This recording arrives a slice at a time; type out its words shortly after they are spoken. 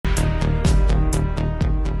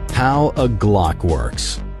how a Glock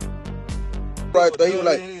works. Right there, he was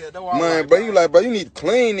like, man, bro, you need to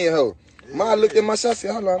clean it, hoe. I looked at my shot, I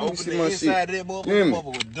said, hold on, let me see my shit. You hear me?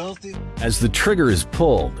 As the trigger is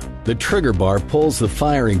pulled, the trigger bar pulls the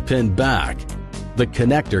firing pin back. The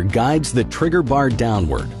connector guides the trigger bar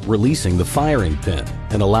downward, releasing the firing pin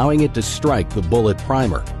and allowing it to strike the bullet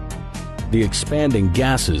primer. The expanding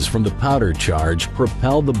gases from the powder charge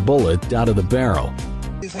propel the bullet out of the barrel.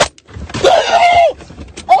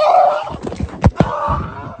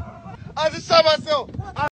 I just shot myself.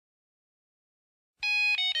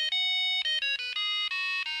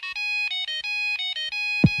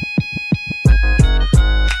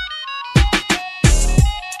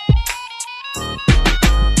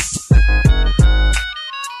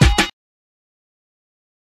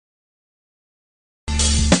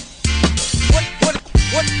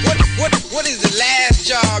 What is the last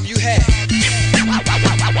job you had?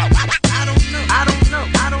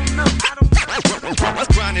 I was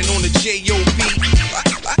grinding on the J.O.B.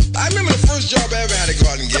 I remember the first job I ever had to go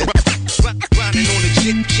out and get. Grinding on the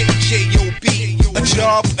J.O.B.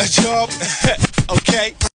 A job,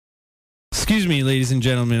 okay. Excuse me, ladies and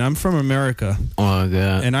gentlemen, I'm from America. Oh,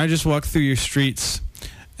 God. And I just walked through your streets,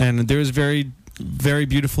 and there's very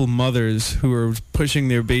beautiful mothers who are pushing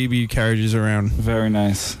their baby carriages around. Very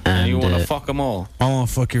nice. And you want to fuck them all? I want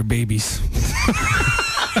to fuck your babies.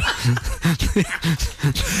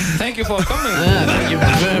 Thank you for coming. Thank you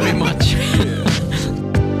very much.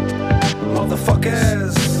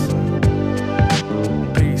 Motherfuckers.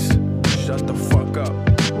 Peace. Shut the fuck up.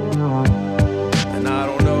 And I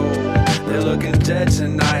don't know. They're looking dead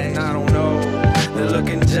tonight. And I don't know. They're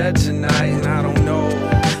looking dead tonight. And I don't know.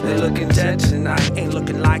 They're looking dead tonight. Ain't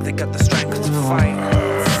looking like they got the strength to fight.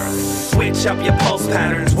 Switch up your pulse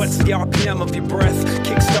patterns. What's the RPM of your breath?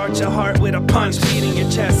 Kickstart your heart with a punch, beating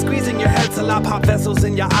your chest, squeezing your head till I pop vessels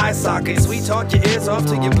in your eye sockets. We talk your ears off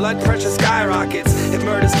till your blood pressure skyrockets. It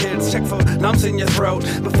murders kids. Check for lumps in your throat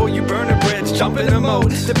before you burn a bridge. Jump in a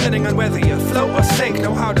moat, depending on whether you float or sink.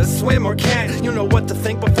 Know how to swim or can't. You know what to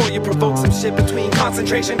think before you provoke some shit between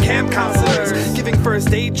concentration camp counselors. Giving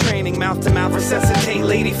first aid training, mouth to mouth, resuscitate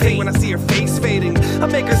lady fate when I see her face fading. I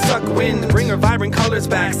make her suck wind, bring her vibrant colors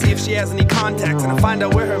back, see if she has any contacts, and I find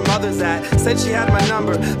out where her mother's at. Said she had my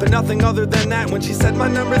number, but nothing other than that. When she said my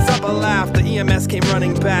number's up, I laughed. The EMS came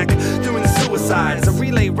running back, doing suicides. A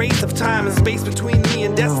relay race of time and space between me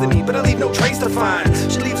and destiny, but I leave no trace to find.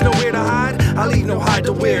 She leaves nowhere to hide, I leave no hide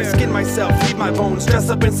to wear. Skin myself, leave my bones, dress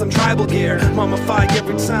up in some tribal gear. Mummify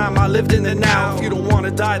every time I lived in the now. If you don't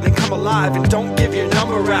wanna die, then come alive and don't give your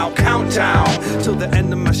number out. Countdown till the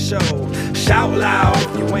end of my show. Shout loud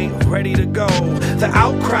if you ain't ready to go. The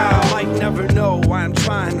out crowd might never know why I'm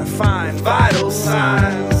trying to find vital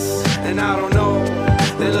signs. And I don't know,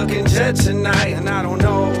 they're looking dead tonight. And I don't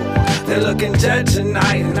know, they're looking dead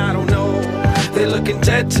tonight. And I don't know, they're looking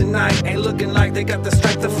dead tonight. Ain't looking like they got the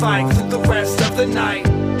strength to fight through the rest of the night.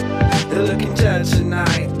 They're looking dead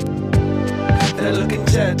tonight. They're looking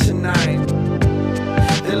dead tonight.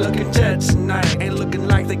 They're looking dead tonight. Ain't looking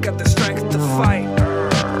like they got the strength to fight.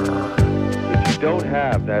 If you don't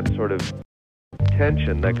have that sort of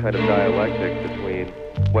tension, that kind of dialectic between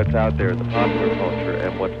what's out there in the popular culture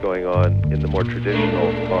and what's going on in the more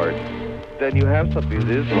traditional art, then you have something that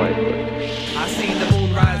is lifeless. I seen the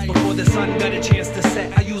moon rise before the sun got a chance to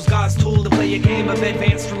set. I use God's tool to play a game of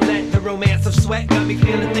advanced roulette. The romance of sweat got me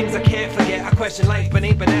feeling things I can't forget. I question life but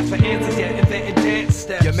ain't been asked for answers yet. Invented dance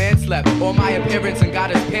steps. Your man slept, all my appearance and got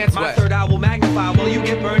his pants wet. My third eye will magnify while you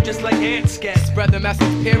get burned just like ants get. Spread the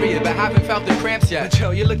message, period, but haven't felt the cramps yet. But yo,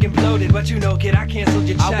 you're looking bloated, but you know, kid, I canceled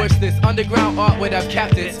your check. I wish this underground art would have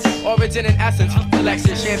kept its origin and essence.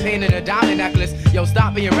 Selection, champagne and a diamond necklace. Yo,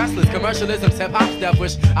 stop being restless. Commercialism's hip-hop step.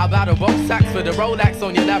 Wish I battle both sacks for the Rolex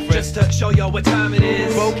on your left wrist. Just to show y'all what time it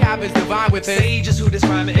is. Vocab is divine with it. Sage is who this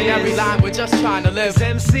rhyming is. In every line, we're just trying to live. These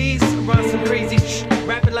MCs run some crazy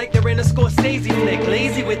rapping like they're in a Scorsese flick.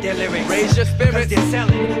 Lazy with their lyrics. Raise your spirits. Cause they're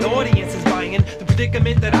selling. The audience is buying. The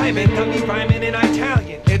predicament that I'm in got me rhyming in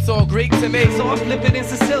Italian. It's all Greek to me. So I flip it in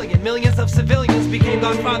Sicilian. Millions of civilians became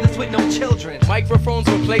godfathers with no children. Microphones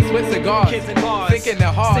replaced with cigars. Kids in bars. Thinking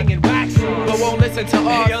they're hard. Singing wax songs. But won't listen to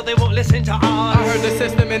ours. Hey, yo, they won't listen to ours. I heard the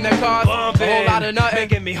system in their cars. Bumping. A whole lot of nothing.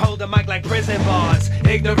 Making me hold the mic like prison bars.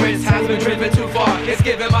 Ignorance has been driven too far. It's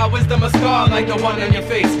giving my wisdom a scar like the one on your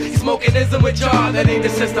face. You smoking ism with jar. That ain't the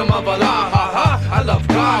system of Allah. Ha ha. I love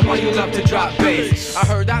God while you love to drop bass. I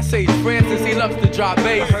heard that Sage Francis, he loves to drop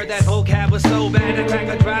bass. I heard that vocab was so bad I crack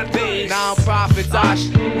a drop bass. Non-profit Dosh,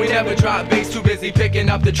 we never drop bass. Too busy picking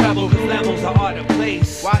up the treble. Cause levels are out of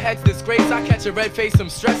place. While heads disgrace, I catch a red face, some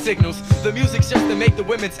stress signals. The music's just to make the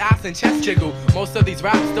women's ass and chest jiggle. Most of these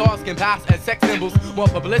rap stars can pass as sex symbols. More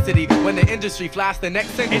publicity when the industry flash the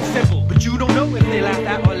next single. It's simple, but you don't know if they laugh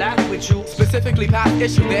at or laugh with you. Specifically past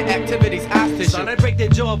issue, their activities ass tissue. Son, I break their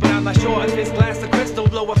jaw, but I'm not sure if this glass of crystal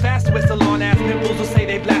blow a fast whistle on ass pimples will say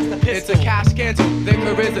they blast a pistol. It's a cash scandal, their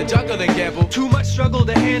career's a juggling gamble. Too much struggle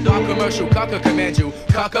to handle. Our commercial cucka command you.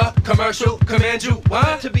 Cucka, commercial, command you.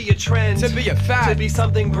 What? To be a trend. To be a fad. To be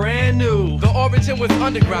something brand new. The origin was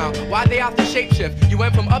underground. Why they have to shapeshift? You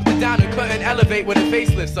went from up to down and couldn't elevate with a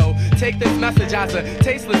facelift. So take this message as a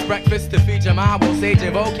tasteless breakfast to feed your mind. Will sage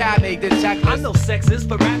and vocab make this checklist. I'm no sexist,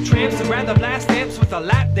 but rap tramps would rather blast amps with a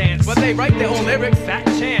lap dance. But they write their own lyrics. Fat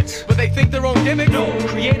chance. But they think their own gimmick. No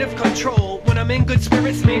creative control. When I'm in good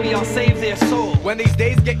spirits, maybe I'll save their soul. When these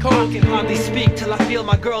days get cold, I can hardly speak till I feel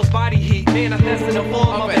my girl's body heat manifest in the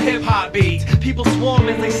form of a hip-hop beat. People swarm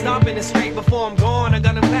as they stop in the street. Before I'm gone, I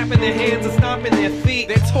got them clapping their hands and stomping their feet.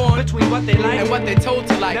 They're torn between what they like and what they're told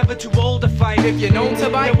to like. Never too old to fight. If you're known to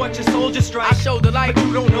bite, then watch your soldier strike. I show the light, but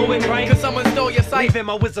you don't know it right. Cause someone stole your sight. Leaving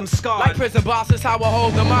my wisdom scarred. Like prison bosses, how I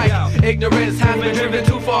hold the mic. Ignorance has been driven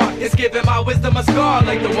too far. It's giving my wisdom a scar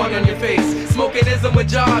like the one on your face. Smoking ism with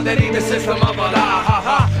John that ain't the system of Allah. Ha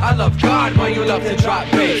ha. I love God while you love to drop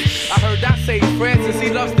bass. I heard that Sage Francis, he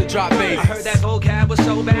loves to drop bass. I heard that vocab was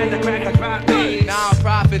so bad the crack a drop bass.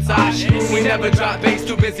 Non-profits, we never drop bass.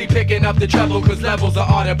 Too busy picking up the treble cause levels are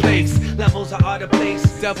out of place. Levels are out of place.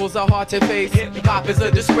 Devils are hard to face. Hip-hop is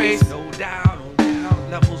a disgrace. No doubt.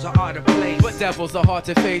 Levels are out of place. But devils are hard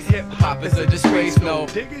to face. Hip-hop is a disgrace, no.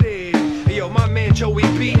 Diggity. Yo, my man Joey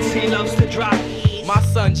Beats, he loves to drop. My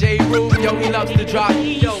son J. Rue, yo, he loves to drop.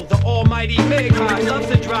 Yo, the almighty Big High loves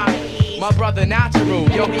to drop. My brother Natural,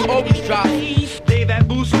 yo, he always drop. Dave at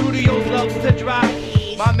Boo Studios loves to drop.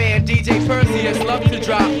 My man DJ Perseus loves to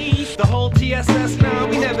drop. The whole TSS now,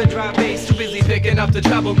 we never drop bass. Too busy picking up the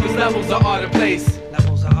treble cause levels are out of place.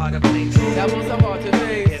 Levels are out of place. Levels are hard to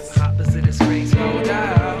face. Hip-hop is a disgrace. No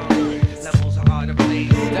doubt. Levels are out of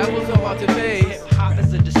place. Levels are hard to face. Hip-hop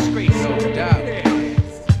is a disgrace. No doubt.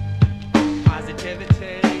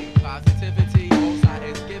 Positivity. Positivity, most I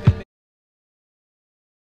has given me.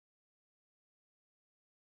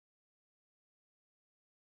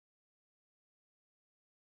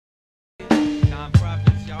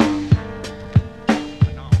 Non-profits, y'all.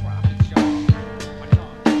 Non-profits, y'all.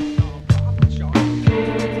 Non-profits, y'all.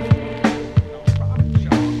 Non-profits,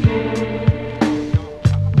 y'all.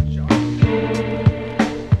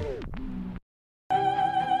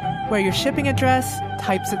 Where your shipping address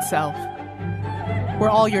types itself. Where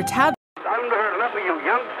all your tabs. I've heard enough of you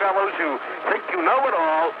young fellows who think you know it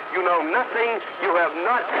all. You know nothing. You have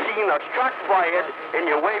not seen a shot fired, and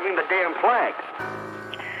you're waving the damn flag.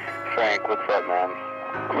 Frank, what's up, man?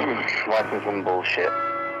 Watching some bullshit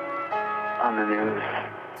on the news.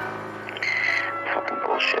 Fucking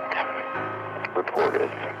bullshit.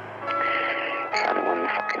 Reporters trying to win the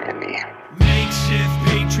fucking Emmy. Makeshift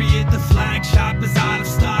Patriot, the flag shop is out of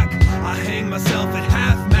stock. I hang myself at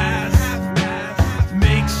half-mast.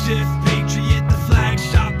 Makeshift Patriot, the flag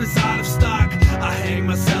shop is out of stock. I hang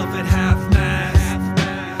myself at half-mast.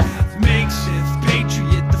 Makeshift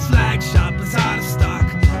Patriot, the flag shop is out of stock.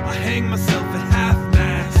 I hang myself at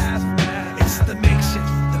half-mast. It's the makeshift,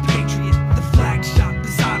 the Patriot, the flag shop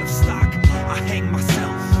is out of stock. I hang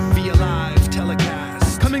myself via live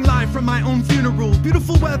telecast. Coming live from my own funeral.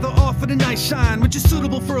 Beautiful weather offered a nice shine, which is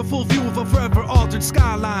suitable for a full view of a forever altered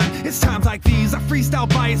skyline. It's times like these I freestyle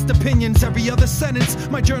biased opinions. Every other sentence,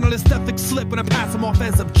 my journalist ethics slip when I pass them off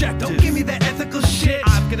as objective. Don't give me that ethical shit.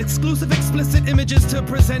 I've got exclusive explicit images to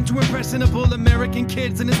present to impressionable American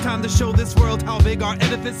kids, and it's time to show this world how big our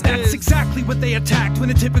edifice is. That's exactly what they attacked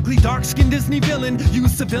when a typically dark-skinned Disney villain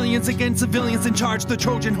used civilians against civilians and charged the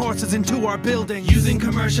Trojan horses into our building. Using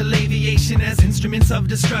commercial aviation as instruments of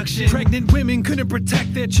destruction. Pregnant women couldn't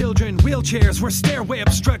protect their children. Wheelchairs were stairway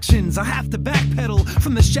obstructions. I have to backpedal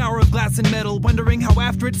from the shower of glass and metal, wondering how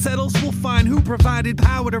after it settles we'll find who provided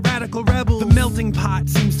power to radical rebels. The melting pot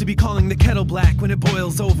seems to be calling the kettle black when it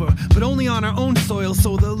boils over, but only on our own soil.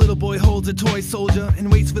 So the little boy holds a toy soldier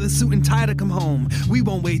and waits for the suit and tie to come home. We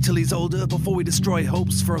won't wait till he's older before we destroy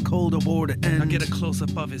hopes for a colder war to end. I get a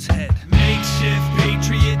close-up of his head. Makeshift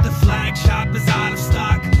Patriot, the flag shop is out of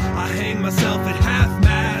stock. I hang myself at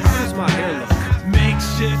half-mast. How's my hair look?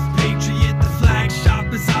 Makeshift Patriot, the flag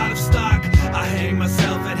shop is out of stock. I hang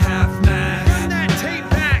myself at half-mast. Run that tape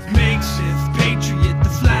back. Makeshift Patriot, the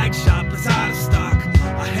flag shop is out of stock.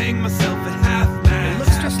 I hang myself at half-mast. It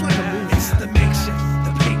looks just like a movie. It's the makeshift,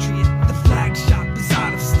 the Patriot, the flag shop is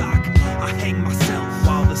out of stock. I hang myself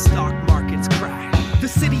while the stock markets crash. The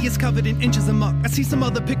city is covered covered in inches of muck. I see some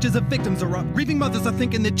other pictures of victims are up. Grieving mothers are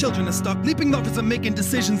thinking their children are stuck. Leaping lovers are making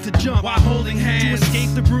decisions to jump while holding hands to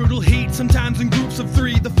escape the brutal heat, sometimes in groups of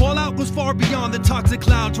 3. The fallout goes far beyond the toxic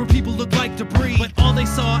clouds where people look like debris. But all they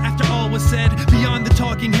saw after all was said, beyond the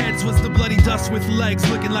talking heads, was the bloody dust with legs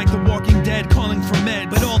looking like the Walking Dead calling for meds.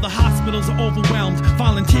 But all the hospitals are overwhelmed.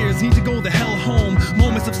 Volunteers need to go the hell home.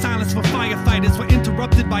 Moments of silence for firefighters were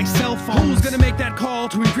interrupted by cell phones. Who's gonna make that call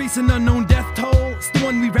to increase an unknown death toll? It's the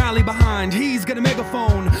one we rally behind. He's got a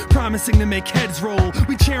megaphone promising to make heads roll.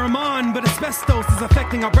 We cheer him on, but asbestos is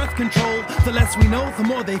affecting our breath control. The less we know, the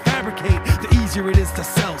more they fabricate, the easier it is to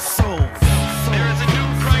sell souls. There is a new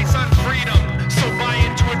price on freedom, so buy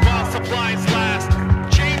into it while supplies last.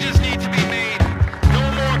 Changes need to be made. No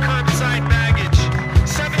more curbside baggage.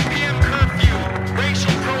 7 p.m. curfew.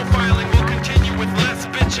 Racial profiling will continue with less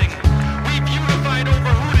bitching. We've unified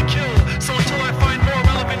over who to kill, so until I find more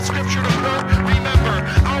relevant scripture to quote, remember,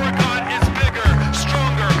 our God is bigger,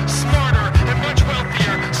 stronger, smarter, and much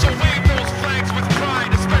wealthier. So wave those flags with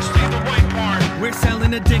pride, especially the white part. We're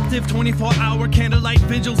selling addictive 24-hour candlelight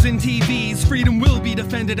vigils in TVs. Freedom will be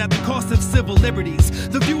defended at the cost of civil liberties.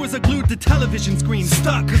 The viewers are glued to television screens,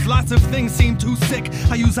 stuck cause lots of things seem too sick.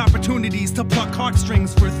 I use opportunities to pluck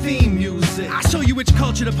heartstrings for theme music. I show you which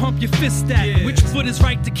culture to pump your fist at, which foot is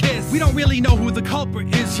right to kiss. We don't really know who the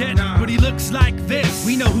culprit is yet, but he looks like this.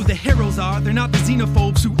 We know who the heroes are, they're not the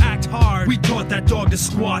xenophobes who act hard. We taught that dog to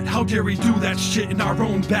squat, how dare he do that shit in our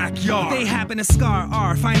own backyard? They happen to scar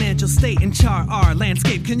our financial state and char our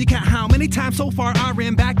landscape. Can you count how many times so far I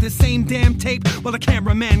ran back the same damn tape while the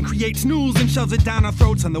cameraman creates news and shoves it down our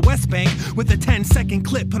throats on the West Bank with a 10-second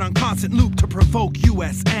clip put on constant loop to provoke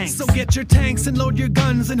U.S. angst? So get your tanks and load your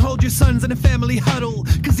guns and hold your sons in a family huddle,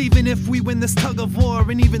 cause even if we win this tug of war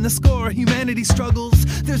and even the score humanity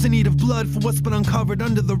struggles, there's a need of blood for what's been uncovered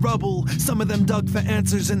under the rubble. Some of them dug for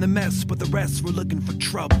answers in the mess, but the rest were looking for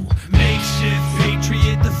trouble. Makeshift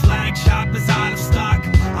patriot, the flag shop is out of stock.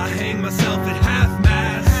 I hang myself at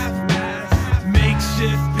half-mast.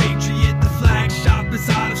 Makeshift patriot, the flag shop is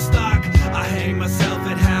out of stock. I hang myself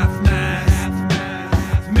at half-mast.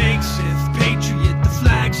 Makeshift patriot, the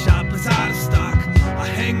flag shop is out of stock. I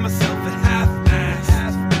hang myself at half-mast.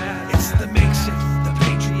 It's the makeshift, the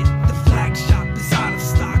patriot, the flag shop is out of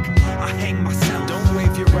stock. I hang myself. Don't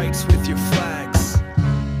wave your rights with your flags.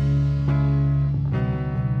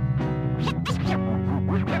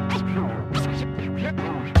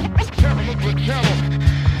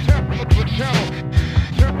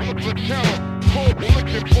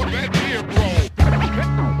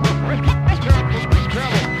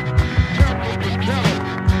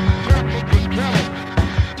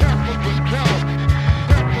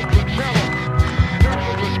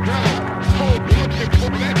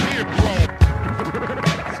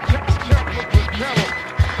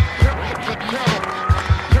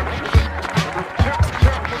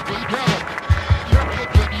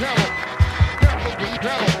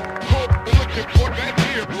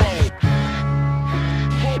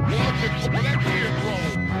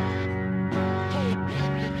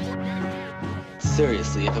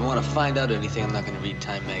 Seriously, if I want to find out anything, I'm not going to read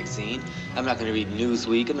Time magazine. I'm not going to read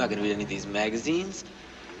Newsweek. I'm not going to read any of these magazines.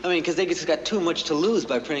 I mean, because they just got too much to lose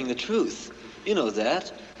by printing the truth. You know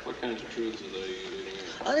that. What kinds of truths are they reading?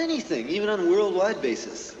 On anything, even on a worldwide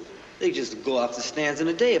basis. They just go off the stands in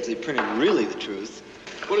a day if they printed really the truth.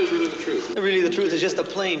 What is really the truth? Really the truth is just a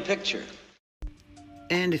plain picture.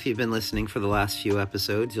 And if you've been listening for the last few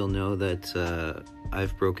episodes, you'll know that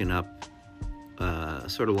I've broken up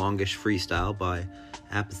sort of longish freestyle by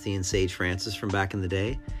Apathy and Sage Francis from back in the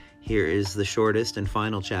day. Here is the shortest and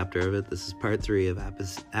final chapter of it. This is part 3 of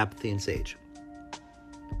Apathy and Sage.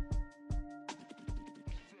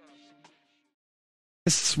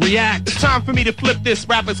 React. It's time for me to flip this.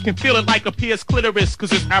 Rappers can feel it like a pierced clitoris,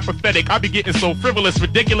 cause it's apathetic. I be getting so frivolous,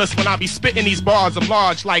 ridiculous when I be spitting these bars. I'm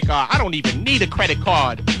large like I don't even need a credit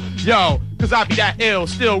card. Yo, cause I be that ill,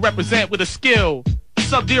 still represent with a skill.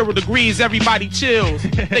 Sub-zero degrees, everybody chills.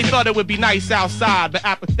 They thought it would be nice outside, but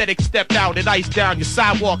apathetic stepped out and iced down your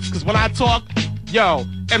sidewalks. Cause when I talk, yo,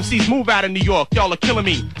 MCs move out of New York. Y'all are killing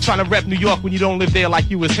me. Trying to rep New York when you don't live there like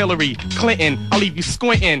you was Hillary Clinton. I'll leave you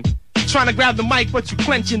squinting. Trying to grab the mic, but you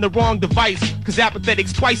clenching the wrong device. Cause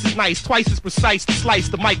apathetic's twice as nice, twice as precise to slice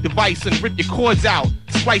the mic device and rip your cords out,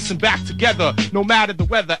 splice them back together, no matter the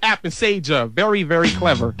weather. App and Sage are very, very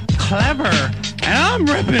clever. Clever? And I'm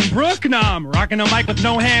ripping Brook Nom, rocking a mic with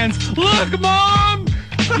no hands. Look, Mom!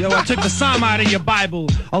 Yo, I took the psalm out of your Bible,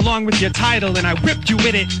 along with your title, and I whipped you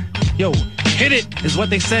with it. Yo, Hit it is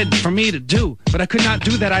what they said for me to do, but I could not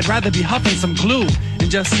do that. I'd rather be huffing some glue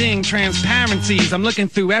and just seeing transparencies. I'm looking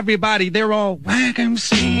through everybody, they're all whack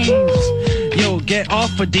MCs. Yo, get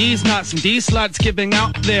off for these nuts and these sluts giving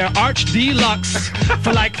out their Arch Deluxe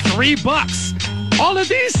for like $3. All of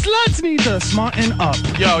these sluts need to smarten up.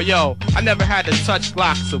 Yo, I never had to touch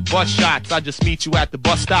blocks of bus shots. I just meet you at the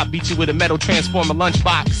bus stop, beat you with a metal transformer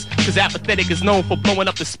lunchbox. Cause Apathetic is known for blowing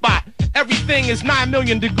up the spot. Everything is 9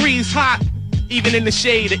 million degrees hot. Even in the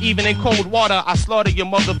shade or even in cold water, I slaughter your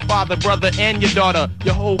mother, father, brother, and your daughter.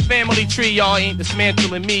 Your whole family tree, y'all ain't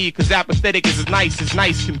dismantling me. Cause Apathetic is as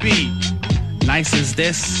nice can be. Nice as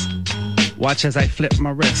this? Watch as I flip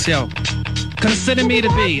my wrist, yo. Consider me to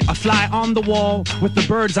be a fly on the wall with the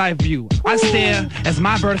bird's eye view. I stare as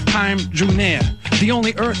my birth time drew near. The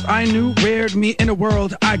only earth I knew reared me in a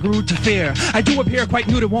world I grew to fear. I do appear quite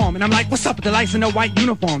new to warm, and I'm like, what's up with the lights and the white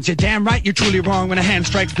uniforms? You're damn right, you're truly wrong when a hand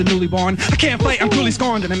strikes the newly born. I can't fight, I'm truly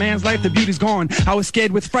scorned. In a man's life, the beauty's gone. I was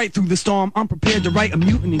scared with fright through the storm. I'm prepared to write a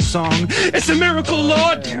mutiny song. It's a miracle,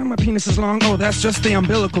 Lord. Damn, my penis is long. Oh, that's just the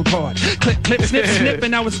umbilical cord. Clip, clip, snip, snip,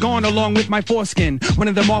 and now it's gone along with my foreskin. One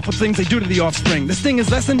of them awful things they do to the offspring. This thing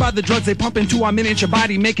is lessened by the drugs they pump into our miniature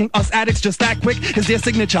body, making us addicts just that quick is their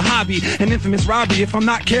signature hobby. An infamous robbery. If I'm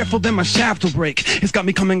not careful, then my shaft will break. It's got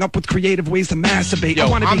me coming up with creative ways to masturbate. Yo, I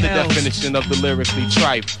wanna I'm be the held. definition of the lyrically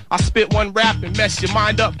tripe. I spit one rap and mess your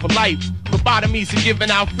mind up for life. Lobotomies are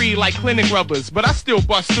given out free like clinic rubbers, but I still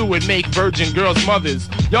bust through and make virgin girls mothers.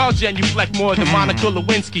 Y'all genuflect more than Monica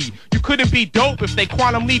Lewinsky. You couldn't be dope if they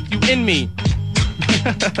quantum leaped you in me.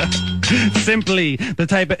 Simply the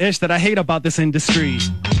type of ish that I hate about this industry.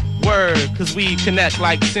 Word, cause we connect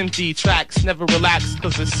like Synthie tracks. Never relax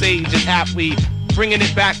cause it's sage and app. We bringing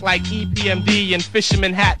it back like EPMD and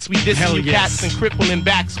fisherman hats. We dissing you cats and crippling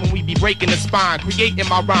backs when we be breaking the spine. Creating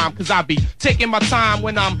my rhyme cause I be taking my time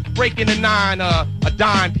when I'm breaking a nine, a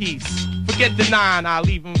dime piece. Forget the 9, I'll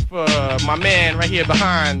leave him for my man right here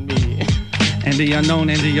behind me. And the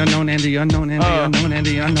unknown, and the unknown, and the unknown, and the unknown, and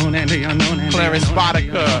the unknown, and the unknown, Clarence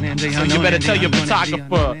Boddicker. So you better tell your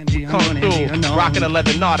photographer, come through, rocking a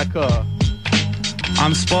leather Nautica.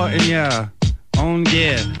 I'm sporting ya, own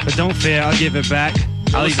gear, but don't fear, I'll give it back.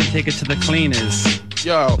 I'll even take it to the cleaners.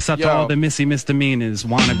 Yo, what's up to all the missy misdemeanors,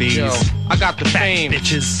 wannabes? Yo, I got the fame,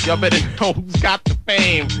 bitches. Y'all better know who's got the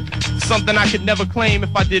fame. Something I could never claim if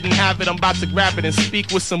I didn't have it. I'm about to grab it and speak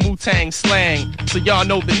with some Wu-Tang slang, so y'all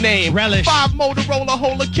know the name. Relish. 5 Motorola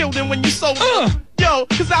Hola killed him when you sold it. Yo,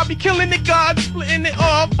 cause I'll be killing it, God, splitting it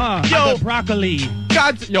off. Yo, broccoli.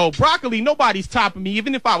 God, yo, broccoli, nobody's topping me.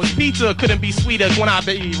 Even if I was pizza, couldn't be sweeter when I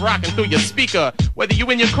be rocking through your speaker. Whether you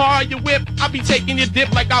in your car or your whip, I be taking your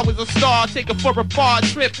dip like I was a star. Taking for a far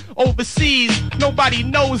trip overseas. Nobody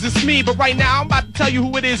knows it's me, but right now I'm about to tell you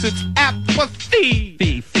who it is. It's apathy.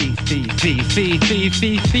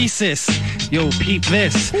 Thesis. Yo, peep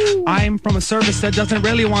this. I'm from a service that doesn't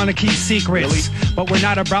really want to keep secrets. But we're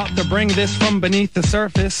not about to bring this from beneath the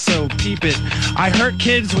surface, so peep it. I hurt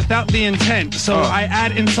kids without the intent, so I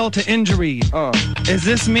add insult to injury. Is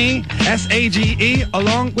this me? S-A-G-E,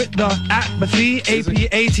 along with the apathy,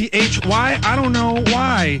 A-P-A-T-H-Y? I don't know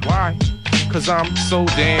why. Why? Cause I'm so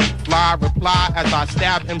damn fly. Reply as I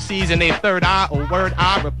stab MCs in their third eye. A word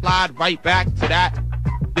I replied right back to that.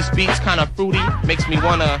 This beat's kinda fruity, makes me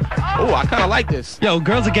wanna, oh, I kinda like this. Yo,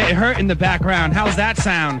 girls are getting hurt in the background. How's that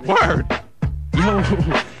sound? Word. Yo,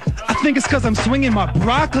 I think it's cause I'm swinging my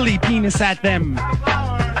broccoli penis at them.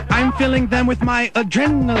 I'm filling them with my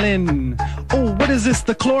adrenaline. Oh, what is this,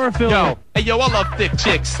 the chlorophyll? Yo, hey yo, I love thick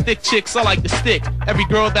chicks. Thick chicks, I like to stick. Every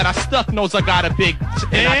girl that I stuck knows I got a big,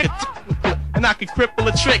 and I can cripple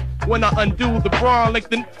a trick when I undo the bra like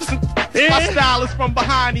the. My style is from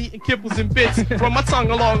behind, eating kibbles and bits. Run my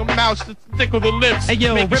tongue along my mouth to tickle the lips. Hey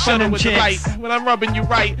yo, make me shudder with chicks. the light. When I'm rubbing you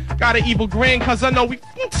right, got an evil grin, cause I know we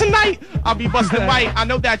tonight. I'll be busting right. I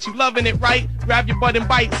know that you loving it right. Grab your butt and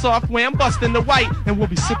bite soft when I'm busting the white. And we'll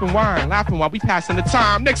be sipping wine, laughing while we passing the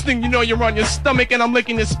time. Next thing you know, you're on your stomach and I'm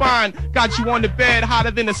licking your spine. Got you on the bed,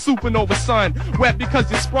 hotter than a supernova sun. Wet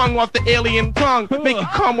because you sprung off the alien tongue. Make you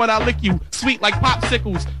come when I lick you, sweet like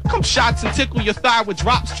popsicles. Come shots and tickle your thigh with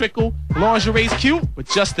drops trickle. Lingerie's cute, but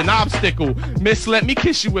just an obstacle. Miss, let me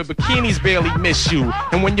kiss you where bikinis barely miss you.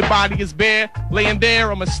 And when your body is bare, laying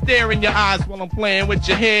there, I'ma stare in your eyes while I'm playing with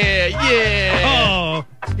your hair. Yeah. Oh,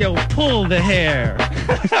 yo, pull the hair.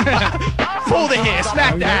 Pull the hair,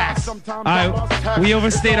 smack the ass. We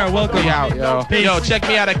overstayed our welcome. Out, yo. Yo, check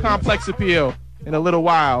me out at Complex Appeal in a little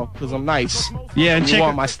while, cause I'm nice. Yeah, and you check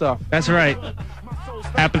want my stuff. That's right.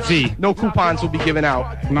 Apathy. No coupons will be given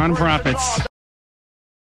out. Non-profits.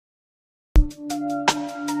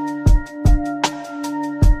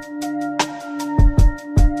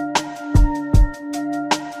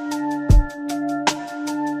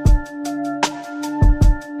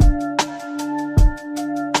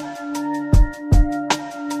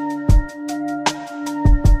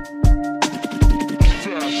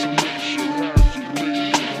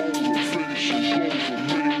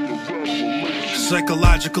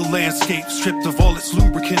 Psychological landscape stripped of all its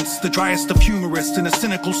lubricants. The driest of humorists in a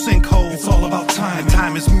cynical sinkhole. It's all about time. And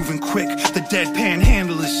time is moving quick. The deadpan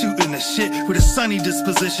handle is shooting the shit with a sunny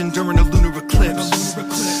disposition during a lunar eclipse.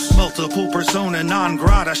 Multiple persona non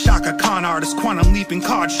grata. Shaka con artist. Quantum leaping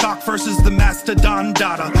card shock versus the mastodon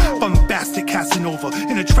data. Bombastic Casanova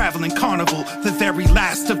in a traveling carnival. The very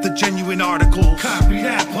last of the genuine articles. Copy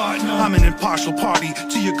that, partner. I'm an impartial party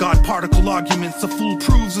to your God particle arguments. A fool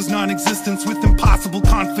proves his non-existence with impossible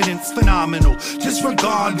confidence. Phenomenal.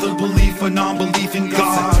 Disregard the belief or non-belief in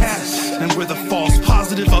God. And we're the false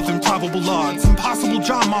positive of improbable odds. Impossible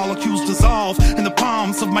jar molecules dissolve in the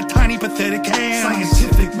palms of my tiny pathetic hands.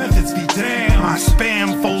 Scientific methods be damned. My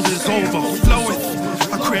spam folders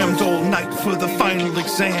overfloweth. I crammed all night for the final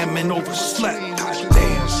exam and overslept.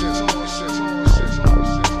 Damn.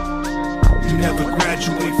 You never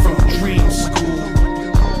graduate from dream school.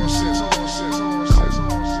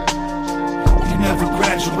 You never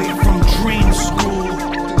graduate from dream school.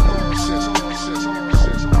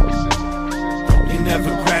 You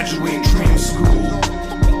never graduate dream school.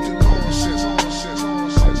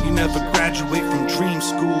 You never graduate from dream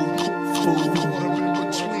school.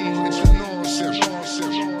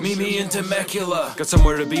 Meet me in Temecula. Got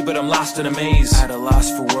somewhere to be, but I'm lost in a maze. At a loss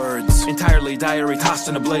for words. Entirely diary tossed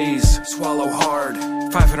in a blaze. Swallow hard.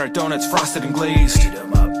 500 donuts frosted and glazed. Eat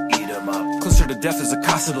 'em up, eat 'em up. Closer to death as the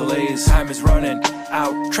Casa delays. Time is running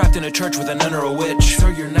out. Trapped in a church with a nun or a witch. Sir,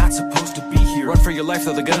 you're not supposed to be here. Run for your life,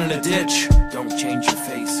 throw the gun in a ditch. Don't change your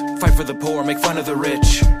face. Fight for the poor, make fun of the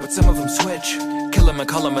rich. But some of them switch. Kill him and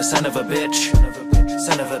call him a son of a bitch.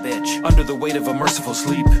 Son of a bitch. Under the weight of a merciful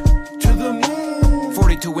sleep. To the moon.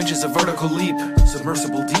 42 inches of vertical leap.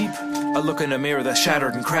 Submersible deep. I look in a mirror that's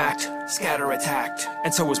shattered and cracked. Scatter attacked.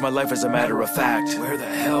 And so was my life as a matter of fact. Where the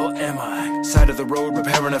hell am I? Side of the road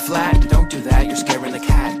repairing a flat. Don't do that, you're scaring the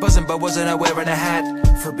cat. Buzzing but wasn't I wearing a hat?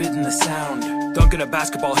 Forbidden the sound. Dunking a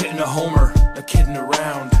basketball, hitting a homer. No kidding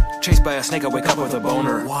around. Chased by a snake, I wake up with a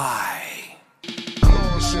boner. Why?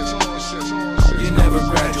 You never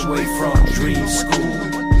graduate from dream school.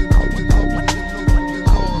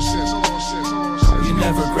 You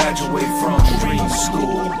never graduate from dream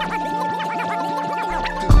school.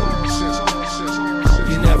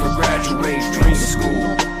 You never graduate dream school.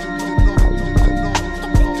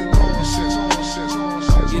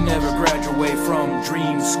 You never graduate from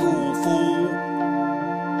dream school, fool.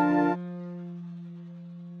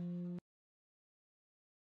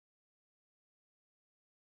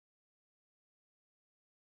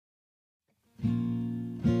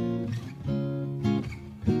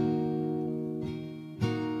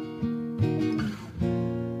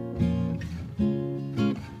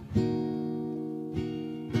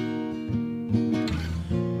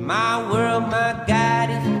 My world, my God,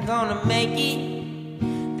 if I'm gonna make it,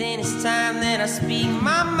 then it's time that I speak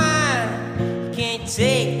my mind. You can't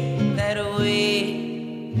take that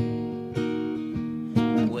away.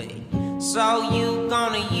 Wait, so you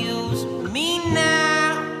gonna use me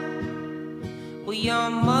now? Well, you're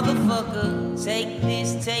a motherfucker. Take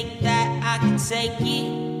this, take that, I can take it.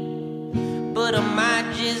 But I might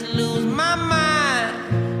just lose my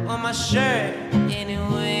mind on my shirt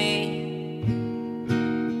anyway.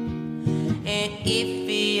 And if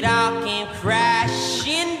it all came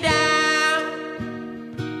crashing down,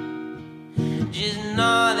 just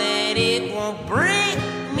know that it won't bring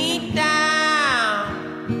me down.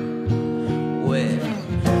 Well,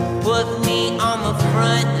 put me on the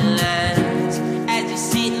front lines as you're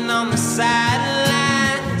sitting on the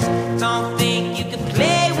sidelines. Don't think you can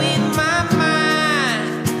play with my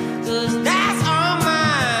mind, 'cause that's all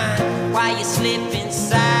mine. While you're slipping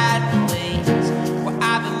sideways, well,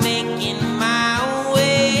 I've been making my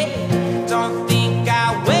way. Don't think I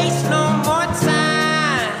waste no more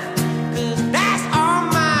time, 'cause that's all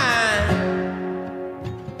mine.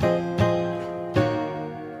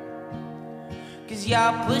 'Cause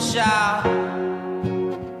y'all push out.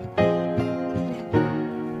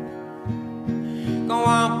 Go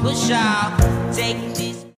on, push out. Take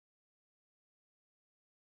this.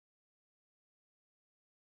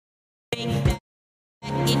 Take that.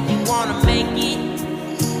 If you wanna make it,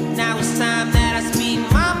 now it's time that I speak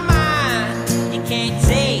my mind. You can't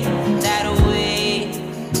take that away.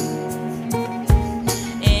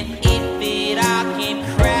 And if it all came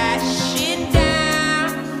crashing down,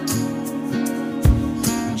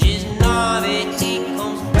 just know that it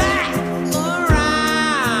comes back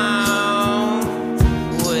around.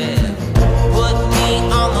 Well, put me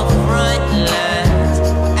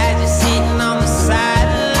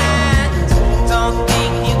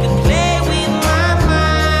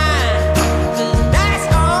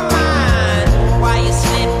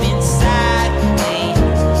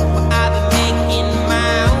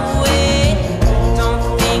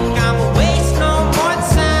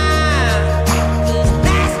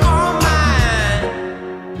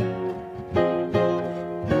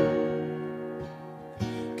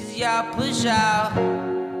push out.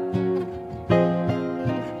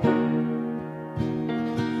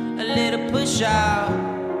 A little push out.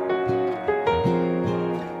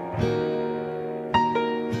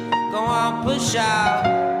 Go on, push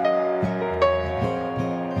out.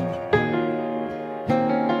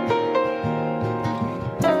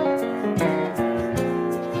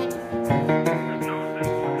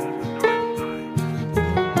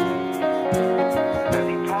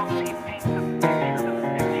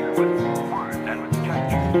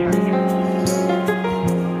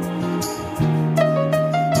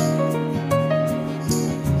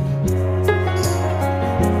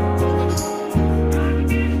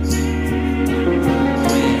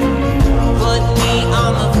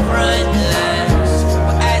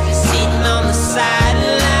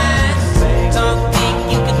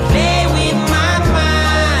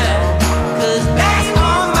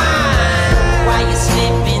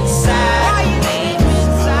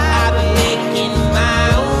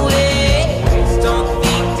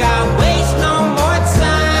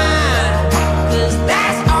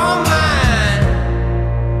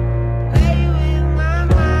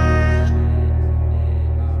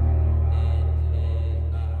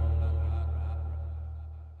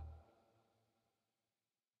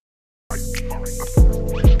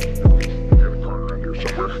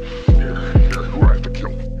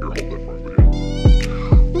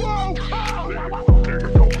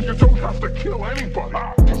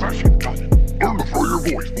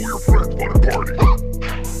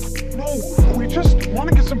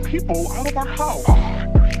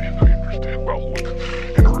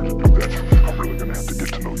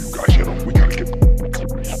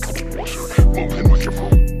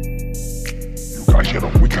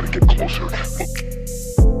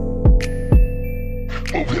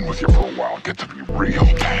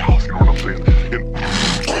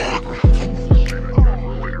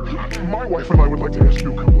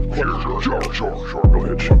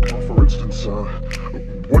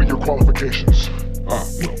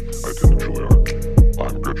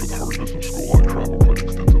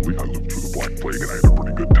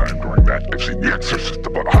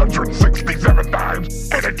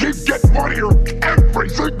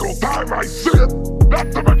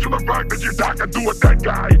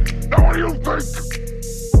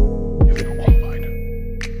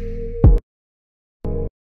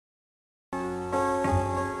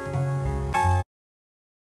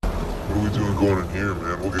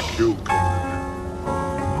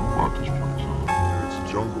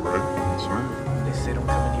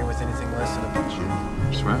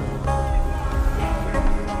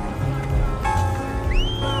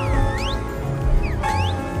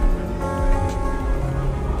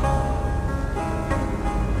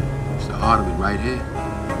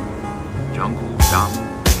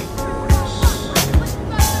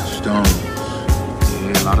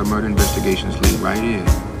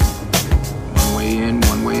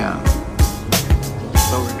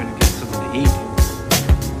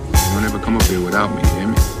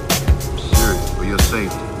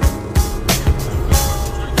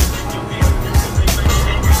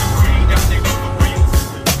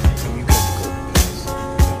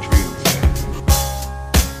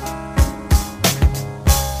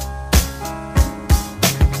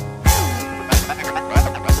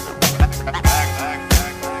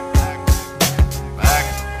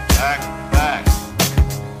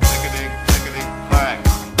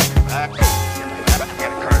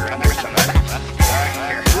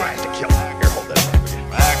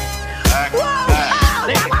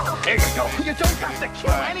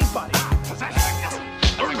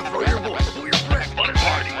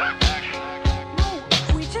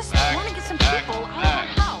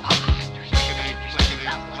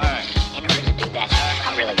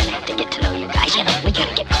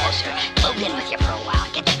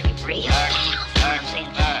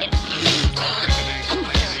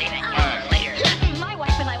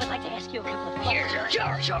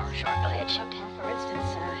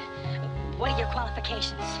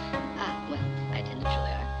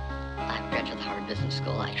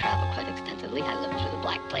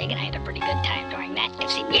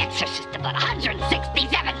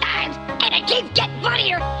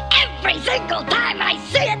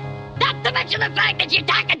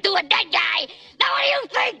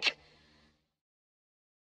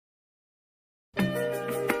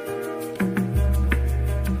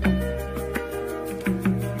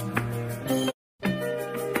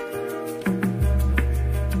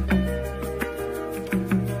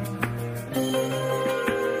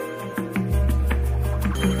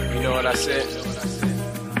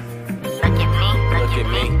 Look at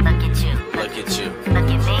me. Look at you. Look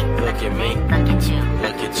at me. Look at me. Look at you.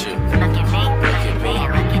 Look at you.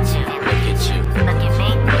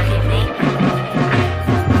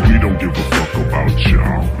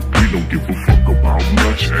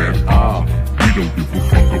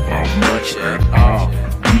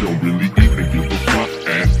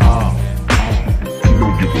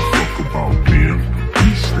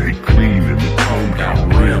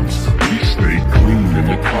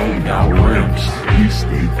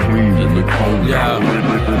 stay clean in the cold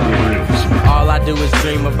rims. All I do is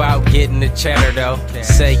dream about getting the cheddar though.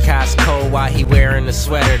 Say Cos cold while he wearing the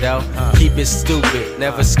sweater though. Keep it stupid,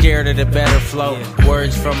 never scared of the better flow.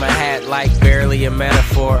 Words from a hat like barely a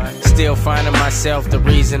metaphor. Still finding myself the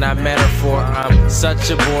reason I met her for. I'm such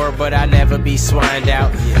a bore, but I never be swined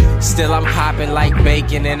out. Still I'm popping like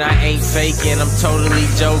bacon and I ain't faking. I'm totally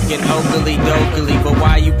joking, oakley dokily. But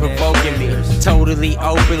why you provoking me? Totally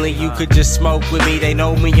openly, you could just smoke with me. They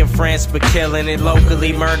know me in France, but killing it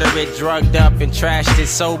locally. Murder it, drugged up and trashed it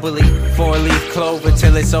soberly. 4-leaf clover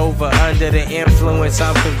till it's over. Under the influence,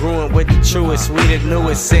 I'm congruent with the truest. We the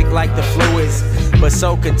newest, sick like the fluids, but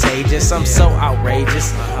so contagious. I'm so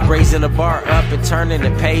outrageous. Raising the bar up and turning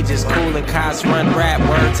the pages. Cool and Cos run rap,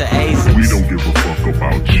 word to Aces. We don't give a fuck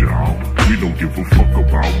about y'all. We don't give a fuck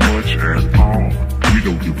about much at all. We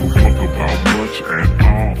don't give a fuck about much at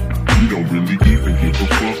all. We don't really even give a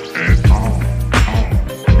fuck at all.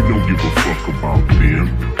 We don't give a fuck about them.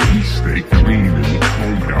 We stay clean in the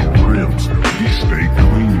combed out rims. We stay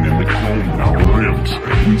clean in the combed out rims.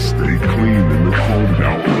 We stay clean in the combed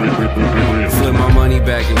out rims. Flip my money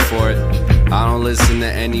back and forth. I don't listen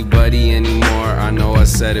to anybody anymore. I know I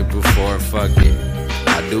said it before, fuck it.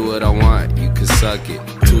 I do what I want, you can suck it.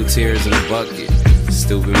 2 tears in a bucket,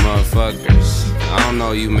 stupid motherfuckers. I don't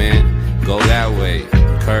know you, man, go that way.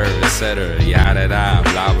 Curve, etc. Yada da,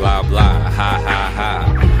 blah blah blah. Ha ha ha.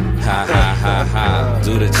 Ha ha ha ha.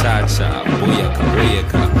 Do the cha cha. Booyaka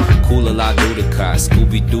booyaka. Cool a lot do the car.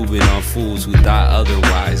 Scooby Doobin on fools who thought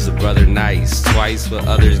otherwise. The brother nice. Twice what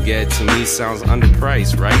others get to me sounds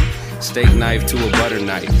underpriced, right? Steak knife to a butter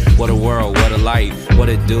knife. What a world, what a light. What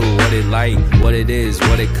it do, what it like. What it is,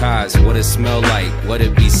 what it costs. What it smell like. What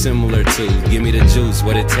it be similar to. Give me the juice,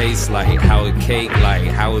 what it tastes like. How it cake like.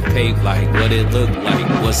 How it paint like. What it look like.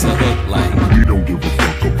 What's the hook like. We don't give a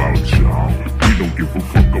fuck about y'all. We don't give a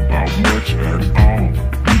fuck about much at all.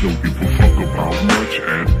 We don't give a fuck about much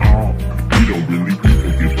at all. We don't really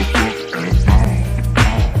even give a fuck at all.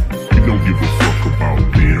 We don't give a fuck about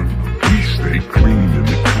them. We stay clean in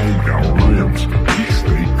the combed out rims. We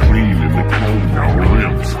stay clean in the combed out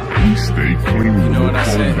rims. We stay clean in the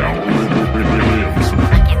combed out rims.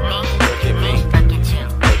 Look at me, look at you,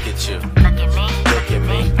 look at you, look at me, look at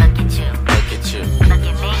me, look at you, look at you, look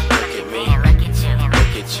at me, look at me, look at you,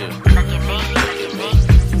 look at you, look at me, look at me.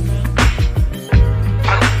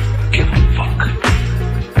 I don't give a fuck.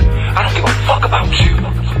 I don't give a fuck about you.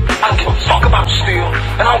 I don't give a fuck about Steel,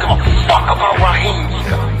 and I don't give a fuck about Raheem.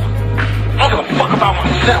 I don't give a fuck about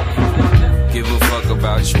myself. Give a fuck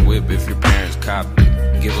about your whip if your parents cop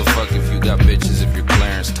it. Give a fuck if you got bitches if your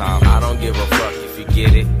Clarence Thomas. I don't give a fuck if you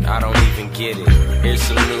get it, I don't even get it. Here's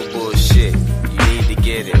some new bullshit, you need to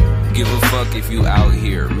get it. Give a fuck if you out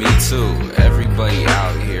here, me too. Everybody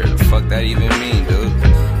out here, the fuck that even mean, dude?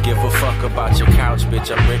 Give a fuck about your couch,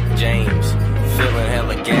 bitch, I'm Rick James. Feeling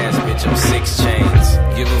hella gas, bitch, I'm 6 chains.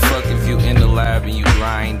 Give a fuck if you in the lab and you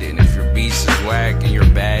grinding. If your beats is whack and you're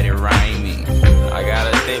bad at rhyming. I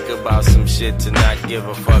gotta think about some shit to not give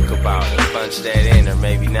a fuck about and punch that in, or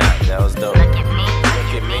maybe not. That was dope. Look at me,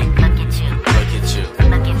 look at me, look at you, look at you,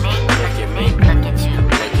 look at me, look at me, look at you,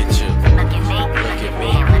 look at you, look at me, look at me,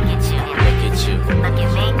 look at you, look at you, look at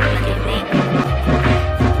me, look at me.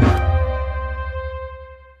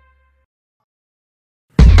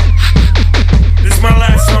 This is my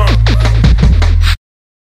last song.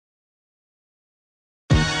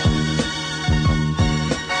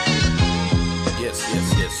 Yes.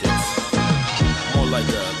 More like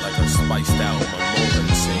a spiced out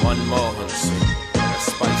Manmohan Singh. Like a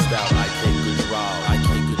spiced out IK Gujral. Like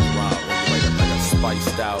a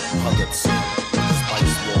spiced out Bhagat Singh.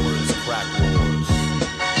 Spice Wars, Crack Wars.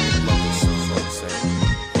 Love this song, so I'm saying.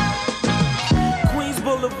 Queens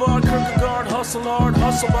Boulevard, Kierkegaard, hustle hard,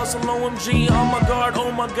 hustle, bustle, OMG, on my guard,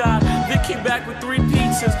 oh my god. Vicky back with 3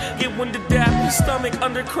 pizzas, get one to dap, his stomach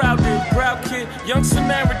undercrowded. Proud kid, young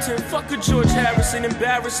Samaritan, fuck a George Harrison,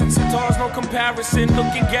 embarrassing, cigars, no comparison,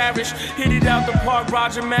 looking garish. Hit it out the park,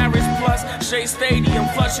 Roger Maris, plus Shea Stadium,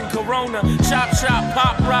 flushing Corona. Chop,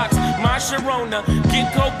 pop rocks, my Sharona.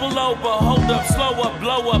 Get coke below, but hold up, slow up,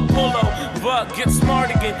 blow up, pull over, get smart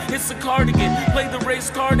again, it's a cardigan, play the race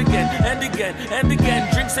card again, and again, and again.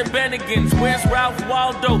 Drinks at Bennigan's, where's Ralph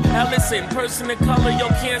Waldo Ellison? Person of color, yo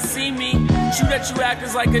can't see me. Shoot at you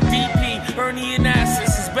actors like a DP. Ernie and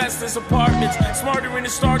Assis, his bestest apartments. Smarter in a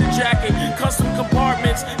starter jacket, custom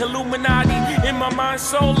compartments. Illuminati in my mind,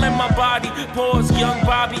 soul, and my body. Pause, young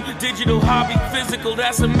Bobby, digital hobby, physical.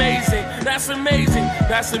 That's amazing. That's amazing.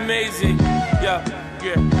 That's amazing. Yeah.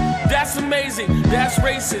 That's amazing, that's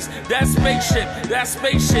racist, that's fake shit, that's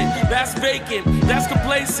space shit, that's vacant, that's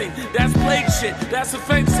complacent, that's plague shit, that's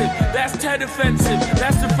offensive, that's Ted offensive,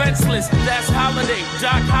 that's defenseless, that's holiday,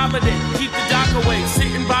 Doc Holiday, keep the dock away,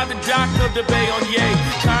 sitting by the dock of the bay on Ye.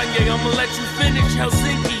 Kanye, I'ma let you finish,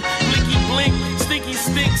 Helsinki, blinky blink, stinky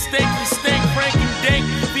stink, stanky stank, Frank and Dank,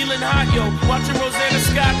 feeling hot yo, watching Rosanna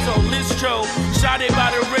Scotto, Liz Cho, shot it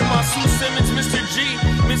by the rim on Sue Simmons, Mr. G,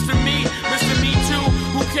 Mr. Me Too,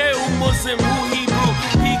 who care who Muslim, who Hebrew,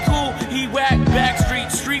 he cool, he whack,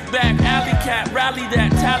 backstreet, street back, alley cat, rally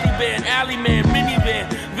that, Taliban, alley man, minivan,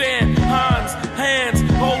 van, Hans, hands,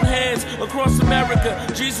 hold hands, across America,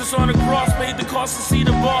 Jesus on the cross, paid the cost to see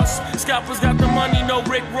the boss, scalpers got the money, no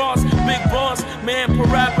Rick Ross, big boss, man,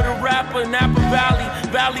 parappa the rapper, Napa Valley,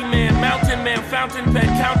 Valley man, mountain man, fountain pen,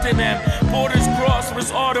 counting them, borders cross,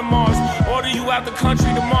 risk Audemars, order you out the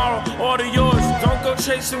country tomorrow, order yours, don't go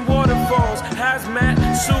chasing waterfalls, hazmat,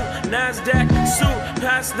 suit, NASDAQ, suit,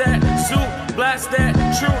 pass that, suit, blast that,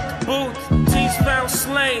 truth, booth, teens found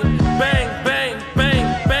slain, bang, bang,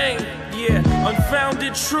 bang, bang, yeah,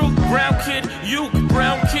 unfounded truth, brown kid, youth,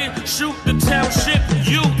 brown kid, shoot the township,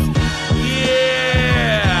 youth,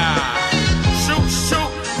 yeah, shoot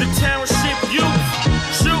the township, youth,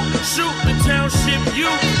 shoot the township,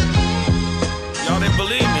 youth, y'all didn't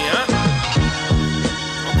believe me, huh?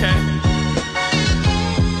 Okay.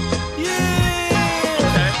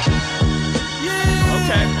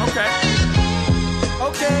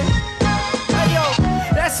 Okay. Hey yo,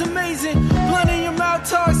 that's amazing. Blunt in your mouth,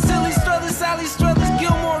 talk silly. Struthers, Sally Struthers,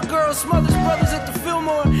 Gilmore Girls, Smothers Brothers at the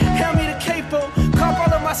Fillmore. Hand me the capo. Cop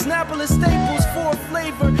all of my Snapple staples for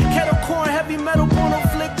flavor. Kettle corn, heavy metal, porno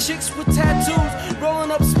flick. Chicks with tattoos.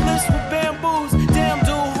 Rolling up splits with bamboos. Damn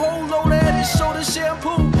dude, whole load of head and shoulder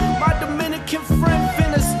shampoo. My Dominican friend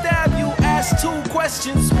finna stab you. Ask 2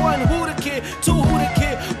 questions. 1, who the kid? 2, who the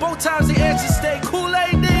kid? Both times the answer stay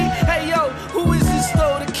Kool-Aid D. Hey yo, who is this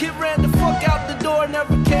though? The kid ran the fuck out the door,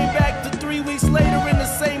 never came back to 3 weeks later in the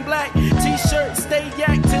same black t-shirt. Stay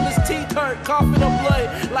yak till his teeth hurt, coughing up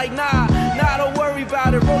blood. Like nah, don't worry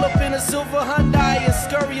about it. Roll up in a silver Hyundai and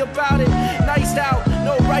scurry about it. Niced out,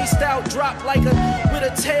 no riced out, drop like with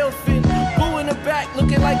a tail fin. Boo in the back,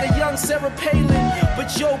 looking like a young Sarah Palin.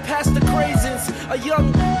 But yo, past the craisins, a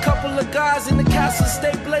young couple of guys in the castle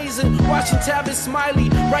stay blazing. Watching Tavis Smiley,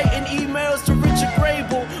 writing emails to Richard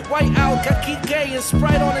Grable. White out, Kakike and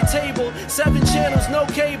Sprite on the table. 7 channels, no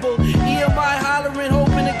cable. EMI hollering,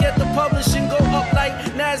 hoping to get the publishing go up like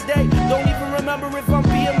NASDAQ. Don't even remember if I'm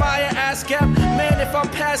BMI or ASCAP. Man, if I'm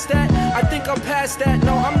past that, I think I'm past that.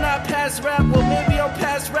 No, I'm not past rap. Well, maybe I'm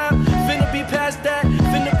past rap. Finna be past that.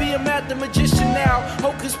 Finna be a math magician now.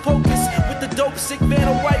 Hocus pocus with the dope sick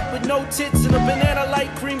Vanna White with no tits and a banana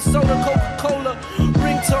light cream soda, Coca-Cola.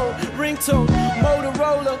 Ringtone,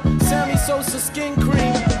 Motorola, Sammy Sosa skin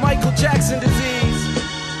cream, Michael Jackson disease.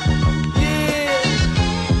 Yeah.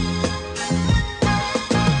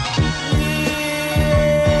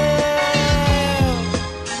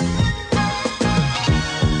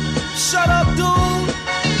 Shut up, dude.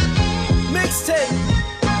 Mixtape.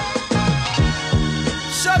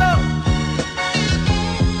 Shut up.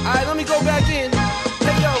 Alright, let me go back in.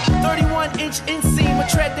 Hey yo, 31-inch inseam,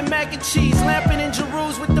 attracting mac and cheese, lamping in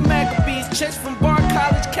Jerus with the Maccabees, checks from Bar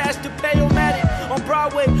College, cash to Payomatic on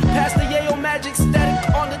Broadway, past the Yale Magic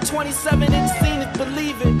Static on the 27-inch scene, if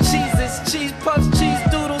believe it. Cheeses, cheese puffs, cheese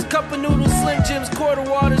doodles, cup of noodles, Slim Jims, quarter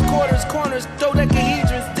waters, quarters, corners,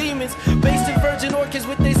 dodecahedrons, demons, based in virgin orchids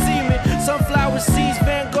with their semen, sunflower seeds,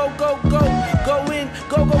 Van Gogh, go in,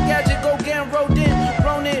 go gadget, go gan, rodin,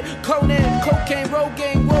 Ronin, Conan, cocaine,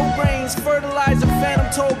 Rogaine, road brains, fertilizer, phantom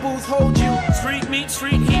toll booth, hold you. Street meat,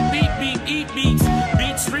 street heat, beat, eat beats.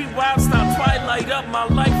 Beat street wild style, twilight up my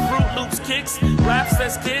life, Fruit Loops kicks. Raps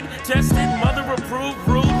that's kid, tested, mother approved,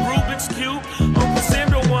 rude, Rubik's Cube. Uncle Sam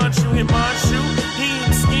don't want you in my shoe.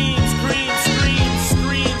 Heem, schemes, creams, screams,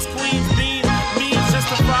 screens, queens, beans, means,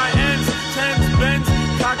 justify ends, tens, bends,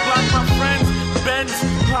 cock block my friends, Benz,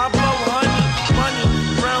 Pablo, honey, money,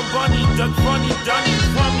 brown bunny, duck funny, dunny,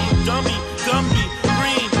 crummy, dummy, Gumby,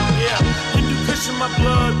 green, yeah. Hindu kush in my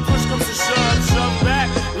blood, push comes to shove back,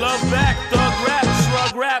 love back, thug rap,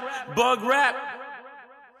 shrug rap, bug rap.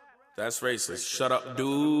 That's racist. Shut up,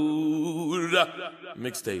 dude.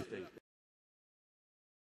 Mixtape.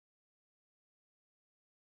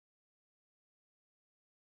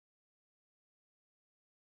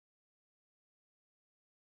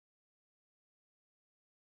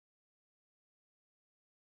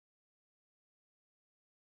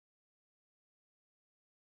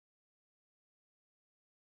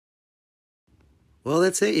 Well,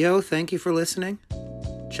 that's it, yo. Thank you for listening.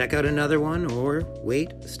 check out another one, or wait,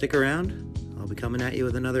 stick around. I'll be coming at you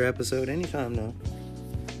with another episode anytime now.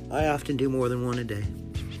 I often do more than one a day,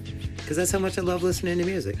 because that's how much I love listening to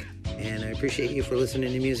music. And I appreciate you for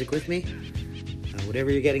listening to music with me. Whatever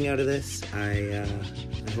you're getting out of this, I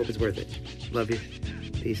hope it's worth it. Love you.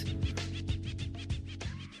 Peace.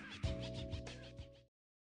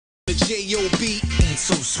 J.O.B. ain't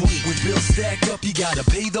so sweet. When bills stack up, you gotta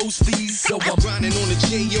pay those fees. So I'm grinding on the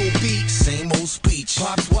J.O.B. Same old speech.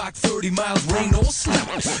 Pops walk 30 miles, rain or sleep.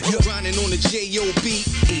 You're grinding on the J.O.B.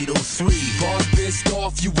 803. Bars pissed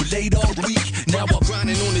off, you were late all week. Now I'm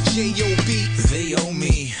grinding on the J.O.B. They owe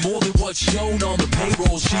me more than what's shown on the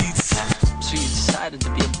payroll sheets. So you decided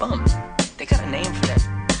to be a bum. They got a name for that.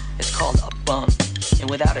 It's called a bum. And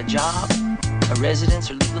without a job, a residence,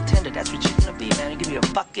 or legal tender, that's what you're gonna be, man. You're gonna be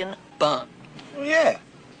a fucking bum. Well, yeah.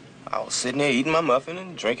 I was sitting there eating my muffin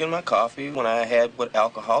and drinking my coffee when I had what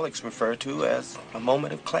alcoholics refer to as a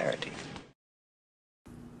moment of clarity.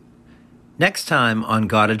 Next time on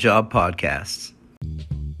Got a Job Podcasts.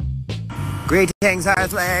 Greetings,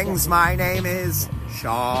 Earthlings. My name is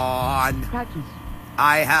Sean.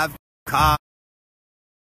 I have come.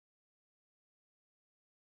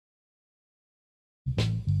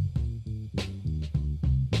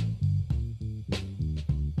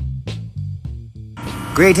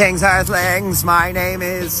 Greetings, Earthlings. My name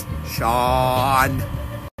is Sean.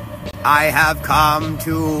 I have come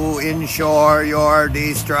to ensure your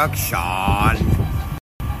destruction.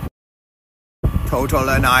 Total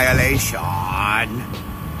annihilation.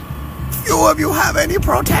 Few of you have any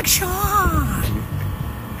protection.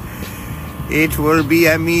 It will be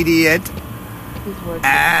immediate,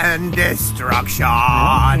 and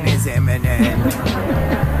destruction is imminent.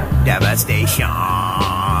 Devastation,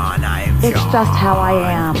 I am sure. It's just how I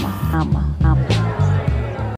am.